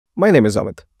My name is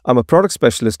Amit. I'm a product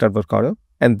specialist at Verkada,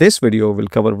 and this video will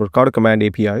cover Verkada command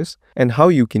APIs and how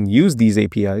you can use these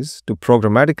APIs to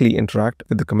programmatically interact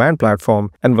with the command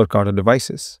platform and Verkada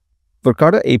devices.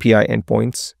 Verkada API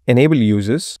endpoints enable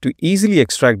users to easily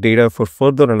extract data for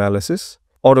further analysis,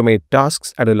 automate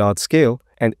tasks at a large scale,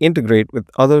 and integrate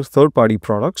with other third-party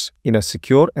products in a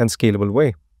secure and scalable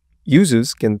way.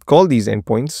 Users can call these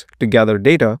endpoints to gather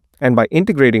data, and by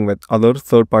integrating with other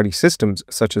third-party systems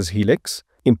such as Helix,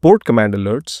 import command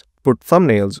alerts, put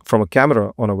thumbnails from a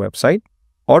camera on a website,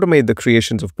 automate the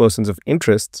creations of persons of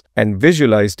interest, and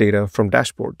visualize data from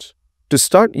dashboards. To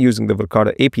start using the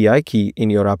Verkada API key in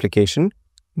your application,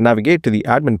 navigate to the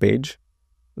admin page,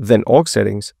 then org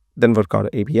settings, then Verkada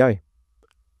API.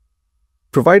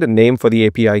 Provide a name for the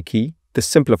API key to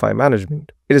simplify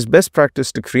management. It is best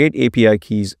practice to create API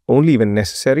keys only when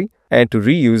necessary and to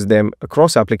reuse them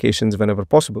across applications whenever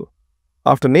possible.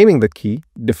 After naming the key,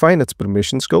 define its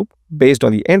permission scope based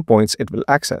on the endpoints it will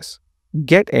access.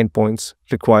 Get endpoints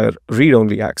require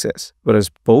read-only access, whereas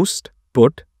post,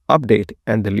 put, update,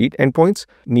 and delete endpoints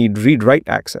need read-write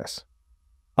access.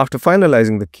 After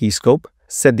finalizing the key scope,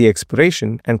 set the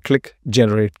expiration and click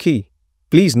Generate Key.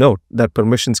 Please note that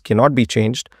permissions cannot be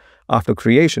changed after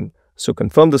creation, so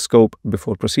confirm the scope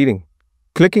before proceeding.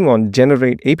 Clicking on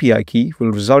Generate API Key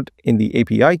will result in the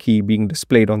API key being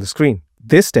displayed on the screen.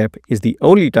 This step is the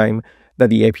only time that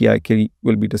the API key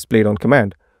will be displayed on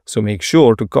command, so make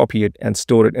sure to copy it and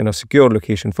store it in a secure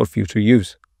location for future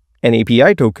use. An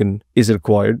API token is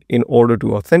required in order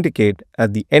to authenticate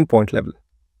at the endpoint level.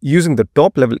 Using the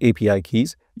top-level API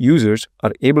keys, users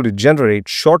are able to generate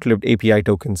short-lived API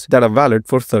tokens that are valid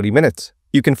for 30 minutes.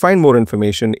 You can find more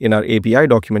information in our API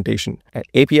documentation at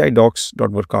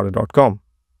apidocs.verkada.com.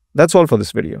 That's all for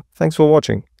this video. Thanks for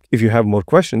watching. If you have more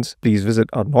questions, please visit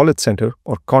our Knowledge Center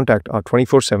or contact our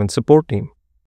 24/7 support team.